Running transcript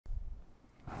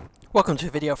Welcome to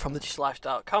a video from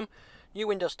thedigital-lifestyle.com. New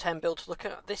Windows 10 build to look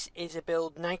at. This is a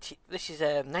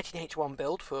 19H1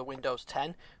 build for Windows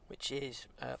 10, which is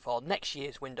for next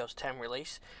year's Windows 10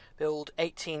 release. Build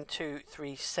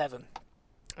 18237.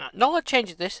 Not a lot of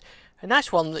changes this. A nice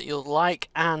one that you'll like,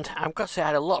 and I've got to say I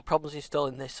had a lot of problems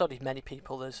installing this. So did many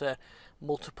people. There's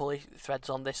multiple threads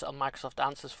on this on Microsoft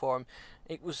Answers forum.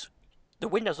 It was the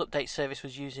Windows Update service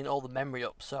was using all the memory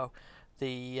up, so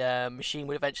the machine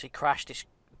would eventually crash.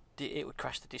 It would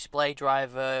crash the display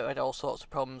driver, had all sorts of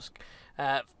problems.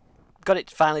 Got it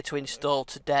finally to install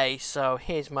today, so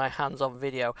here's my hands-on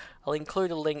video. I'll include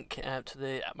a link to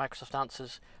the Microsoft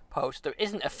Answers post. There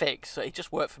isn't a fix, so it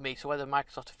just worked for me, so whether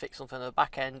Microsoft have fixed something on the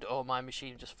back end or my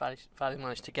machine just finally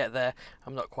managed to get there,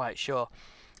 I'm not quite sure.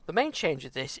 The main change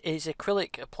of this is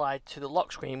acrylic applied to the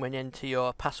lock screen when you enter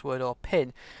your password or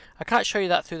PIN. I can't show you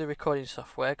that through the recording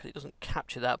software because it doesn't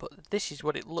capture that, but this is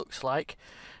what it looks like.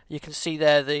 You can see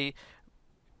there the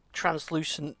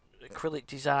translucent acrylic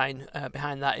design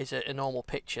behind that is a normal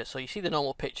picture. So you see the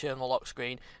normal picture on the lock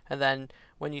screen, and then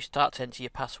when you start to enter your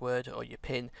password or your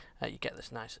PIN, you get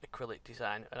this nice acrylic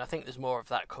design. And I think there's more of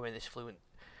that coming, this Fluent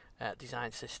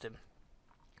design system.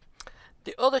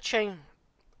 The other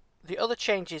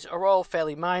changes are all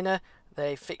fairly minor.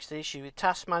 They fixed the issue with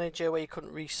Task Manager where you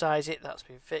couldn't resize it. That's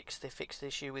been fixed. They fixed the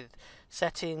issue with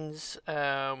settings,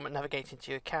 navigating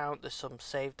to your account. There's some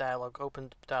save dialog,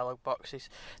 open dialog boxes.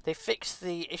 They fixed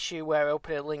the issue where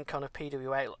opening a link on a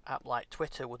PWA app like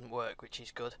Twitter wouldn't work, which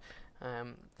is good.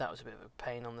 That was a bit of a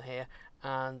pain on here.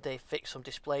 And they fixed some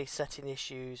display setting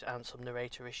issues and some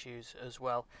narrator issues as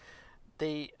well.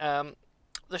 There's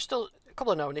still a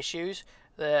couple of known issues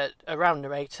around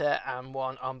narrator and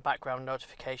one on background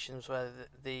notifications where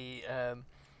the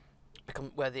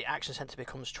action center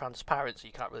becomes transparent, so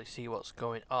you can't really see what's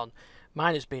going on.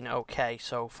 Mine has been okay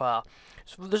so far.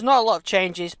 So there's not a lot of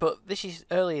changes, but this is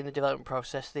early in the development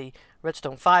process. The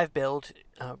Redstone 5 build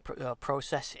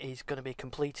process is going to be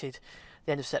completed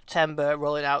the end of September,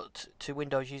 rolling out to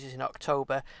Windows users in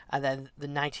October, and then the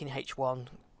 19H1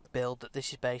 build that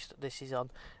this is on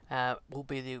will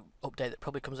be the update that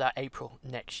probably comes out April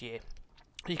next year.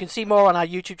 You can see more on our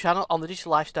YouTube channel on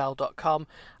thedigital-lifestyle.com,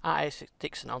 at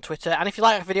ASDixon on Twitter, and if you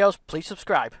like our videos, please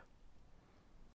subscribe.